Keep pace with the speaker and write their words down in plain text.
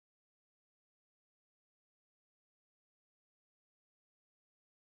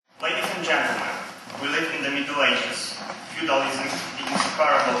Ladies and gentlemen, we live in the Middle Ages. Feudalism, the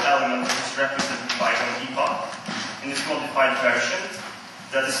inseparable element, is represented by an epoch. In its modified version,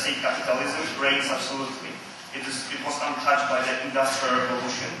 that is state capitalism, reigns absolutely. It was untouched by the Industrial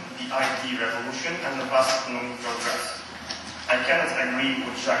Revolution, the IT revolution, and the vast economic progress. I cannot agree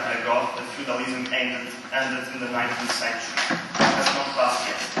with Jacques Legault that feudalism ended in the 19th century. It has not passed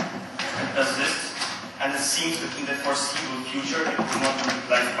yet. It persists, and it seems that in the foreseeable future it will not be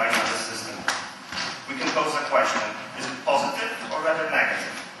replaced by another system. We can pose a question: is it positive or rather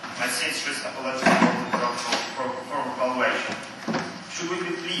negative? My sales risk apologies for evaluation. Should we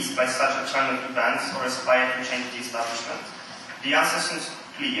be pleased by such a turn of events or aspire to change the establishment? The answer seems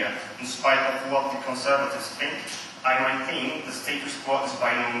clear. In spite of what the conservatives think, I maintain the status quo is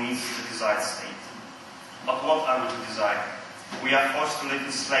by no means the desired state. But what are we to desire? We are forced to live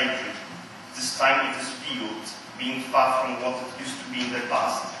in slavery. This time it is fueled, being far from what it used to be in the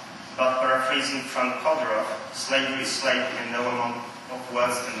past. But paraphrasing Frank Kodorov, slavery is slavery and no amount of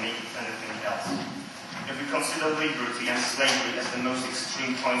words can make it anything else. If we consider liberty and slavery as the most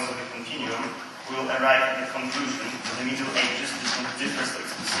extreme points of the continuum, we will arrive at the conclusion that the Middle Ages differs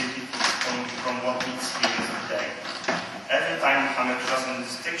explicitly from what we experience today. Every time we come across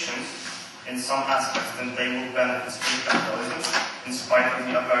distinctions in some aspects, then they will benefit state capitalism, in spite of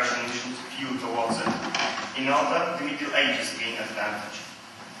the aversion we should feel towards it. In order, the Middle Ages gain advantage.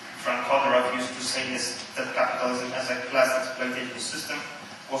 Frank Kodorov used to say that capitalism as a class exploitation system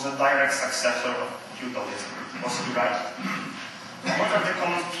was a direct successor of feudalism. Was he right? What are the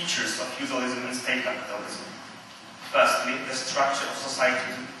common features of feudalism and state capitalism? Firstly, the structure of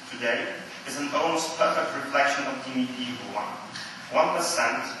society today is an almost perfect reflection of the medieval one. 1%,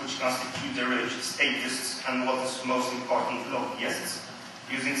 which constitute the rich, statists, and what is most important, lobbyists,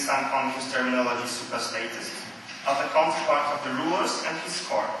 using some confused terminology, superstatists, are the counterpart of the rulers and his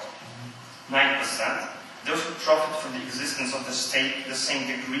court. 9%, those who profit from the existence of the state to the same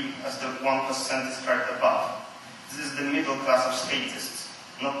degree as the 1% described above. This is the middle class of statists,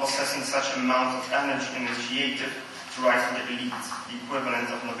 not possessing such amount of energy and initiative to rise to the elite, the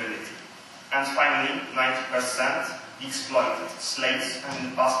equivalent of nobility. And finally, 90%, the exploited, slaves, and in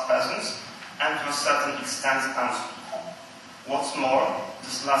the past peasants, and to a certain extent townspeople. What's more,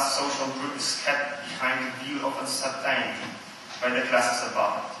 this last social group is kept behind the veil of uncertainty by the classes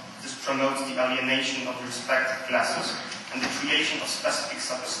above it. This promotes the alienation of the respective classes and the creation of specific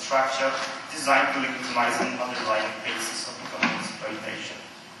superstructure designed to legitimize an underlying basis of economic exploitation.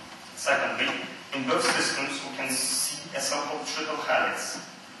 Secondly, in both systems we can see a so-called triple helix.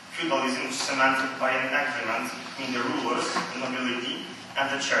 Feudalism is cemented by an agreement between the rulers, the nobility, and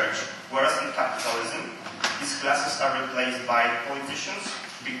the church, whereas in capitalism, these classes are replaced by politicians,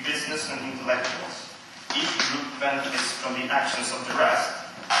 big business, and intellectuals. Each group benefits from the actions of the rest,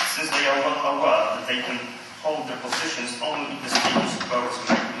 since they are well aware that they can hold their positions only if the status quo is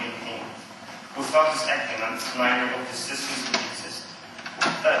maintained. Without this agreement, neither of these systems would exist.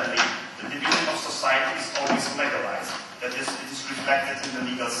 Thirdly, the division of society is always legalized. That is, it is reflected in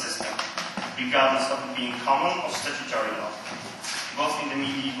the legal system, regardless of it being common or statutory law. Both in the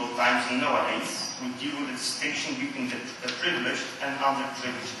medieval times and nowadays, we deal with the distinction between the privileged and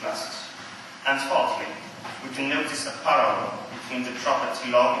underprivileged classes. And fourthly, we can notice a parallel between the property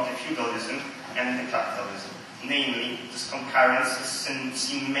law in the feudalism and in the capitalism. Namely, this concurrence is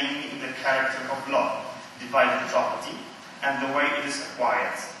seen mainly in the character of law, divided property, and the way it is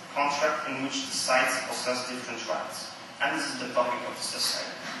acquired, contract in which the sides possess different rights. And this is the topic of this essay.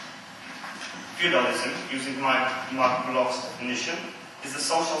 Feudalism, using Mark Bloch's definition, is the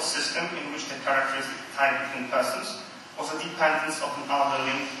social system in which the characteristic tie between persons was a dependence of another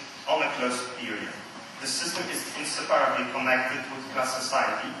link on a closed period. The system is inseparably connected with class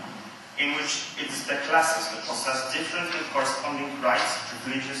society, in which it is the classes that possess different and corresponding rights,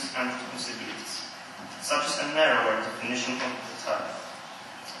 privileges, and responsibilities. Such is a narrower definition of the term.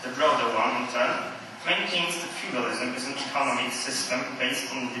 The broader one, in turn, maintains that feudalism is an economic system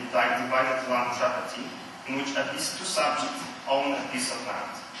based on divided land property, in which at least two subjects own a piece of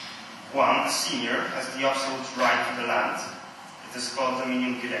land. One, a senior, has the absolute right to the land. It is called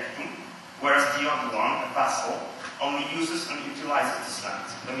dominium directum, whereas the other one, a vassal, only uses and utilizes this land,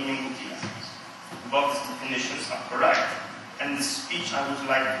 dominium utilitas. Both these definitions are correct, and in this speech I would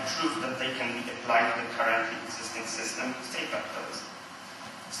like to prove that they can be applied to the currently existing system, state capitalism.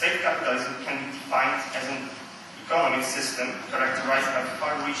 State capitalism can be defined as an economic system characterized by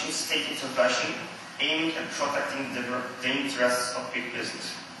far-reaching state intervention aiming at protecting the interests of big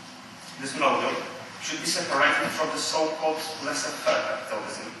business. This model should be separated from the so-called laissez-faire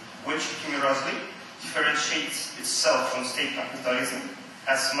capitalism, which humorously differentiates itself from state capitalism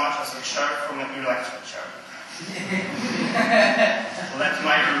as much as a chair from an electric chair. Let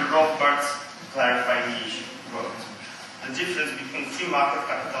Michael Rothbard clarify the issue. Quote, the difference between free market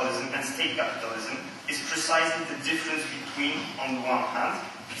capitalism and state capitalism is precisely the difference between, on the one hand,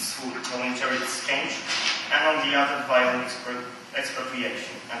 peaceful voluntary exchange, and on the other, violent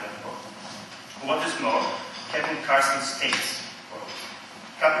expropriation. End of quote. What is more, Kevin Carson states, quote,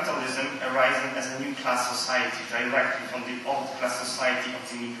 capitalism arising as a new class society directly from the old class society of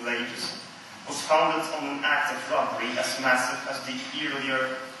the Middle Ages was founded on an act of robbery as massive as the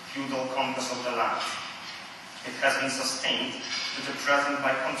earlier feudal conquest of the land. It has been sustained to the present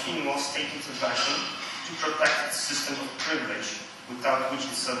by continual state intervention to protect its system of privilege, without which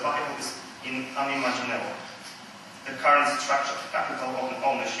its survival is unimaginable. The current structure of capital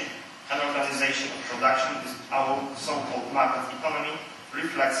ownership and organization of production is our so-called market economy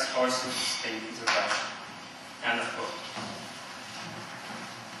reflects coercive state intervention. End of quote.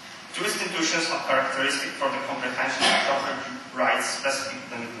 Two institutions are characteristic for the comprehension of property rights specific to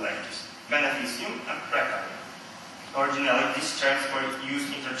the Middle Ages: beneficium and precarium. Originally, these terms were used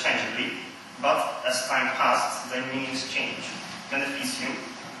interchangeably, but as time passed, their meanings changed. Beneficium,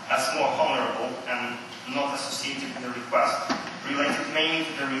 as more honorable and not associated with the request, related mainly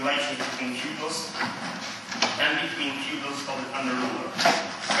to the relation between feudals and between feudals and the ruler.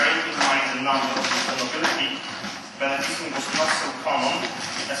 Bearing in mind the number of the nobility, beneficium was not so common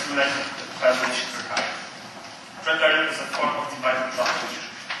as related to the present precarium. Precarium is a form of divided property.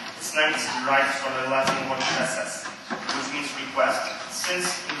 Its name is derived from the Latin word "necess," which means request,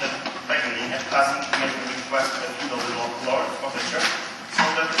 since in the beginning a peasant made a request to the feudal lord of the church so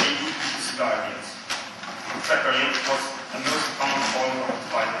that they would be his guardians. Precarium was the most common form of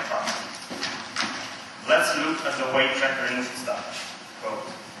divided property. Let's look at the way precarium was established. Quote,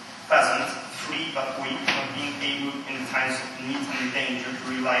 peasant, free but weak, not being able in times of need and danger to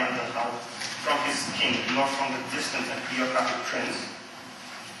rely on the help from his king, nor from the distant and bureaucratic prince,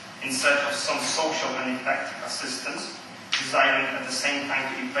 in search of some social and effective assistance, desiring at the same time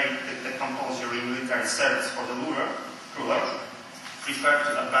to evade the compulsory military service for the ruler, preferred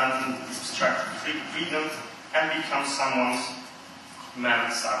to abandon his abstract freedom and become someone's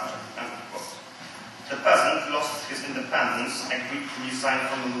man subject. End quote. The peasant lost his independence and agreed to resign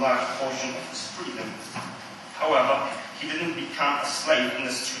from a large portion of his freedom. However, he didn't become a slave in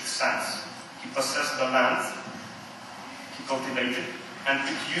a strict sense. He possessed the land he cultivated and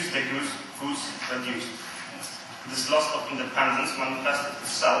could use the goods produced. This loss of independence manifested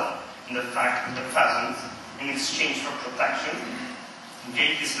itself in the fact that the peasant, in exchange for protection,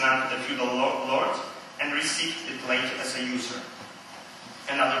 gave his land to the feudal lord and received it later as a usurer.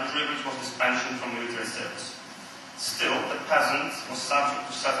 Another privilege was this pension from military service. Still, the peasant was subject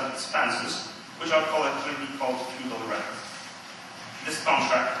to certain expenses, which are collectively called feudal rent. This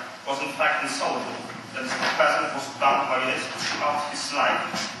contract was in fact insoluble, that the peasant was bound by it throughout his life,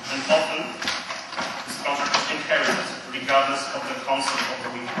 and often this contract was inherited, regardless of the consent of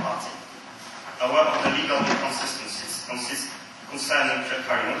the weak party. However, the legal inconsistencies concerning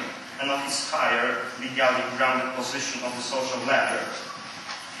precarium and of his higher, legally grounded position of the social ladder,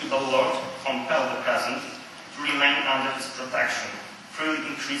 the Lord compelled the peasant to remain under his protection, freely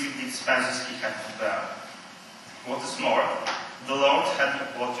increasing the expenses he had to bear. What is more, the Lord had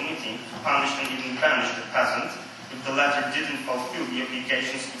the opportunity to punish and even banish the peasant if the latter didn't fulfill the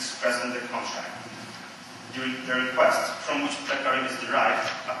obligations expressed in the contract. The request, from which precarium is derived,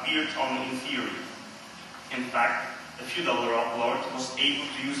 appeared only in theory. In fact, the feudal lord was able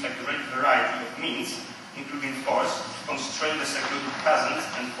to use a great variety of means, including force, to constrain the secluded peasant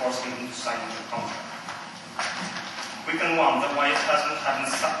and force him into signing the contract. We can wonder why a peasant having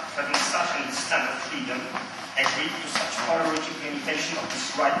such an extent of freedom agreed to such far-reaching limitation of his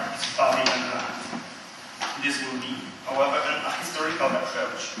right to his body and land. This will be, however, an ahistorical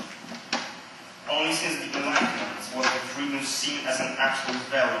approach. Only since the Enlightenment was the freedom seen as an absolute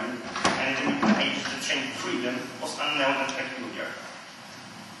value, and in the Middle Ages the term freedom was unknown and peculiar.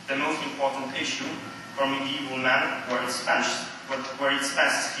 The most important issue for medieval man were expenses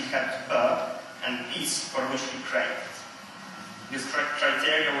he had to bear, and peace for which he craved. These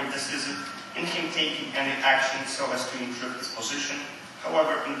criteria were decisive in him taking any action so as to improve his position,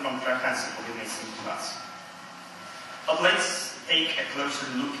 however incomprehensible it may seem to us. But let's take a closer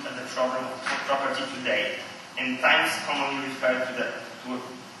look at the problem of property today, in times commonly referred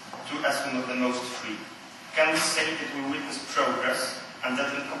to as one of the most free. Can we say that we witness progress, and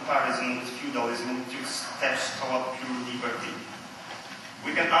that in comparison with feudalism we took steps toward pure liberty?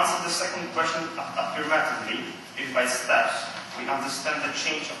 We can answer the second question affirmatively if by steps we understand the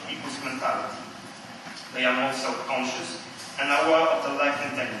change of people's mentality. They are more self-conscious and aware of the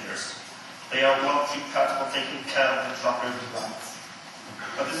latent dangers. They are well prepared for taking care of the property rights.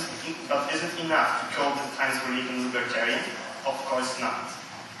 But is it enough to call the times we live in libertarian? Of course not.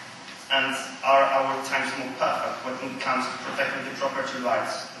 And are our times more perfect when it comes to protecting the property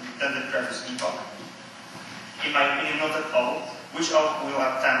rights than the previous epoch? In my opinion, not at all, which I will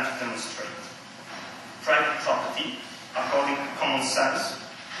attempt to demonstrate. Private property, according to common sense,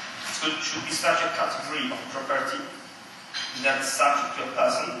 should be such a category of property that is subject to a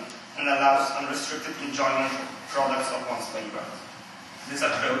person and allows unrestricted enjoyment of products of one's labor. This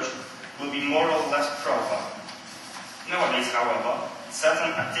approach will be more or less proper. Nowadays, however,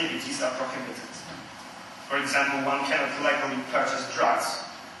 certain activities are prohibited. For example, one cannot legally purchase drugs,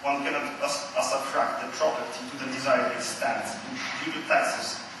 one cannot usufruct the property to the desired extent due to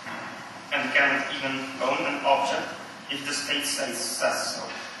taxes, and cannot even own an object if the state says so.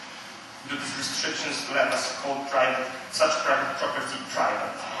 Do these restrictions let us call such private property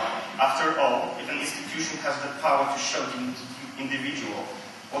private? After all, if an institution has the power to show the individual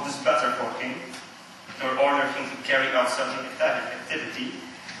what is better for him, or order him to carry out certain activity,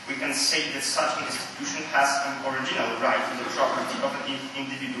 we can say that such an institution has an original right to the property of an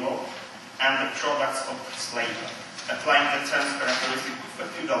individual and the products of his labor. Applying the terms characteristic of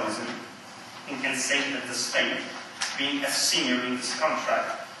feudalism, we can say that the state, being a senior in this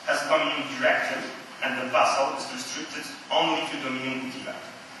contract, has dominion directive, and the vassal is restricted only to dominion direct.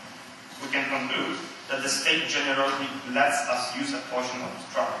 We can conclude that the state generally lets us use a portion of its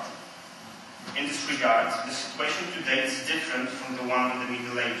property. In this regard, the situation today is different from the one in the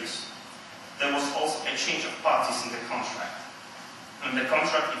Middle Ages. There was also a change of parties in the contract. And the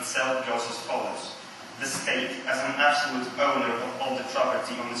contract itself goes as follows. The state, as an absolute owner of all the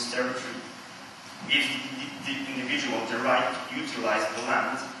property on its territory, gives the individual the right to utilize the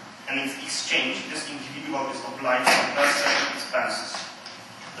land, and in exchange, this individual is obliged to bear certain expenses.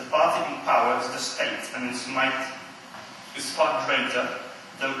 The party in power is the state, and its might is far greater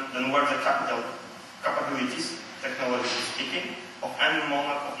than were the capabilities, technologically speaking, of any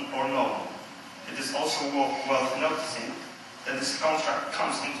monarch or noble. It is also worth noticing that this contract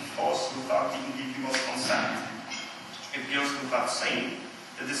comes into force without the individual's consent. It goes without saying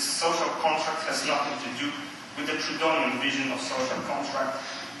that this social contract has nothing to do with the predominant vision of social contract,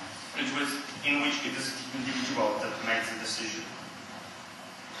 in which it is the individual that makes the decision.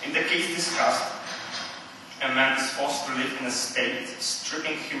 In the case discussed, a man is forced to live in a state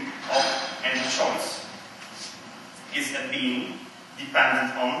stripping him of any choice. Is a being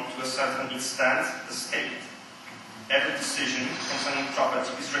dependent on, to a certain extent, the state. Every decision concerning property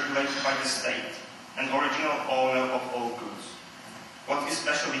is regulated by the state, an original owner of all goods. What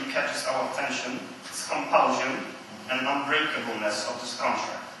especially catches our attention is compulsion and unbreakableness of this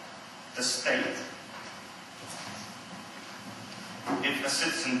contract. The state, if a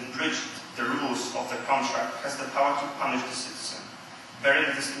citizen breached the rules of the contract, has the power to punish the citizen.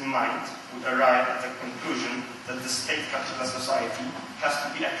 Bearing this in mind, we arrive at the conclusion that the state capitalist society has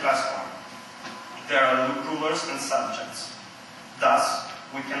to be a class one. There are rulers and subjects. Thus,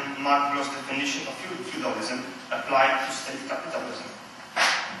 we can mark Bloch's definition of feudalism applied to state capitalism.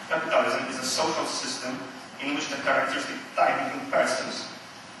 Capitalism is a social system in which the characteristic tie between persons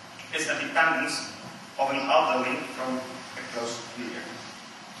is a dependence of an other link from a close filiation.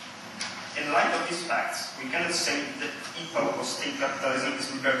 In light of these facts, we cannot say that the epoch of state capitalism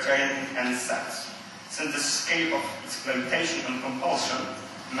is libertarian in any sense, since the scale of exploitation and compulsion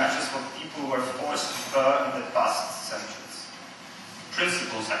matches what people were forced to bear in the past centuries.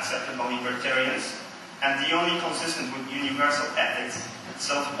 Principles accepted by libertarians, and the only consistent with universal ethics,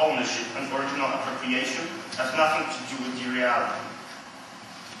 self-ownership and original appropriation, have nothing to do with the reality.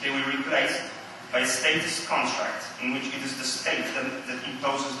 They were replaced by a status contract in which it is the state that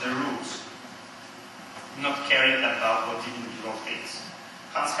imposes the rules, not caring about what the individual thinks.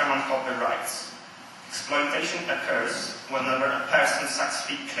 Hans Hermann Hoppe writes, exploitation occurs whenever a person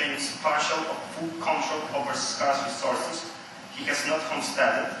successfully claims partial or full control over scarce resources he has not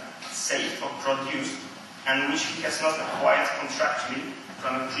homesteaded, saved or produced, and which he has not acquired contractually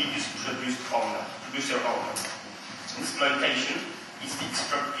from a previous producer owner. Exploitation is the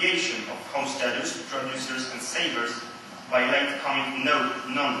expropriation of homesteaders, producers, and savers by late coming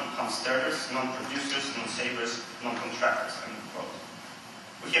non-homesteaders, non-producers, non-savers, non-contractors.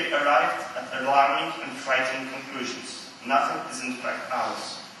 We have arrived at alarming and frightening conclusions. Nothing is in fact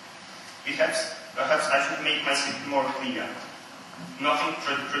ours. Perhaps I should make myself more clear. Nothing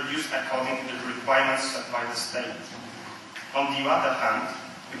produced according to the requirements set by the state. On the other hand,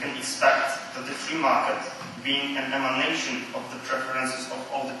 we can expect that the free market, being an emanation of the preferences of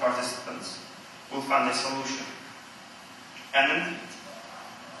all the participants, will find a solution. And indeed,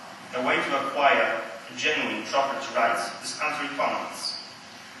 the way to acquire genuine property rights is counter-economics.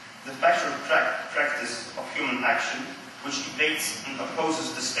 The factual practice of human action, which evades and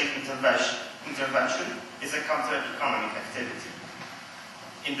opposes the state intervention, is a counter-economic activity.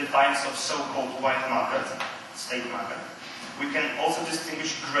 In defiance of so-called white market, state market, we can also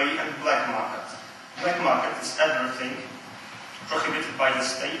distinguish grey and black market. Black market is everything prohibited by the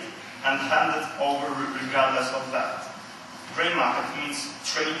state and handed over regardless of that. Grey market means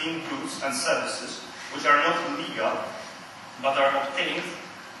trading goods and services which are not illegal but are obtained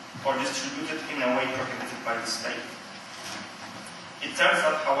or distributed in a way prohibited by the state. It turns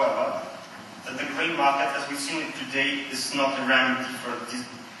out, however, that the grey market as we see it today is not a remedy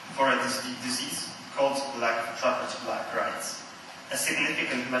for a disease called lack of property rights. A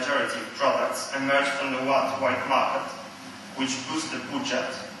significant majority of products emerge from the white market, which boost the budget,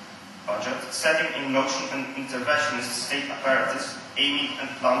 setting in motion an interventionist state apparatus aiming and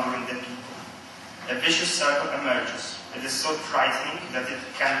plundering the people. A vicious circle emerges. It is so frightening that it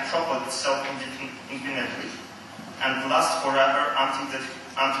can propel itself infinitely and last forever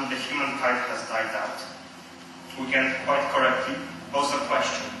until the humankind has died out. We can quite correctly pose a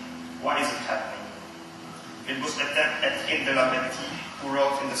question: why is it happening? It was Etienne de la Bastille who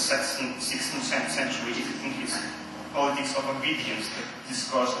wrote in the 16th century in his Politics of Obedience, the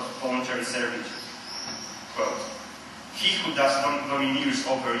discourse of voluntary servitude. Quote, "He who does domineers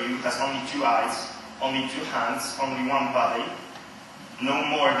over you has only 2 eyes, only 2 hands, only 1 body, no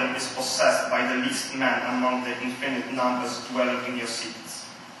more than is possessed by the least man among the infinite numbers dwelling in your cities.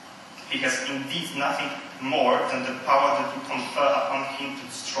 He has indeed nothing more than the power that you confer upon him to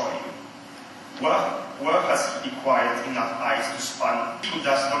destroy you. Where has he acquired enough eyes to span? He who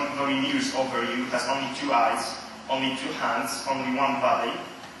does domineers over you has only 2 eyes, only 2 hands, only 1 body,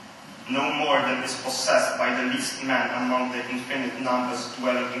 no more than is possessed by the least man among the infinite numbers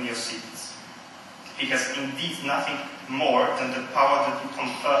dwelling in your cities. He has indeed nothing more than the power that you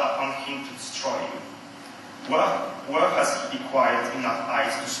confer upon him to destroy you. Where has he acquired enough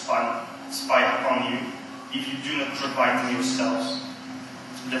eyes to spy upon you if you do not provide them yourselves?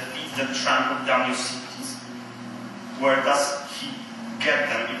 The feet that trample down your cities, where does he get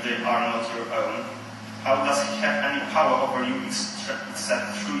them if they are not your own? How does he have any power over you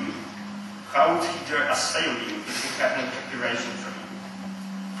except through you? How would he dare assail you if he had no preparation for you?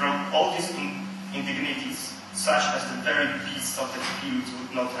 From all these indignities, such as the very beasts of the field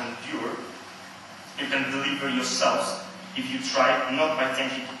would not endure, you can deliver yourselves if you try not by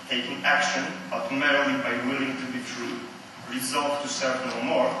taking action, but merely by willing to be free, resolve to serve no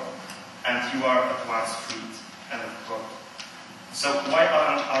more, and you are at once freed." End of quote. So why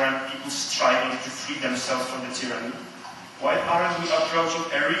aren't people striving to free themselves from the tyranny? Why aren't we approaching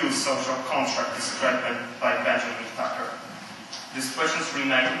a real social contract described by Benjamin Tucker? These questions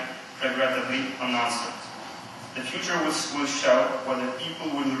remain, regrettably, unanswered. The future will show whether people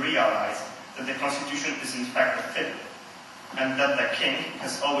will realize that the Constitution is in fact a fib, and that the king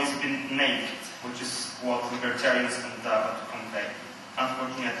has always been naked, which is what libertarians endeavor to convey,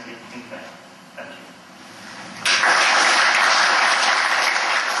 unfortunately in vain. Thank you.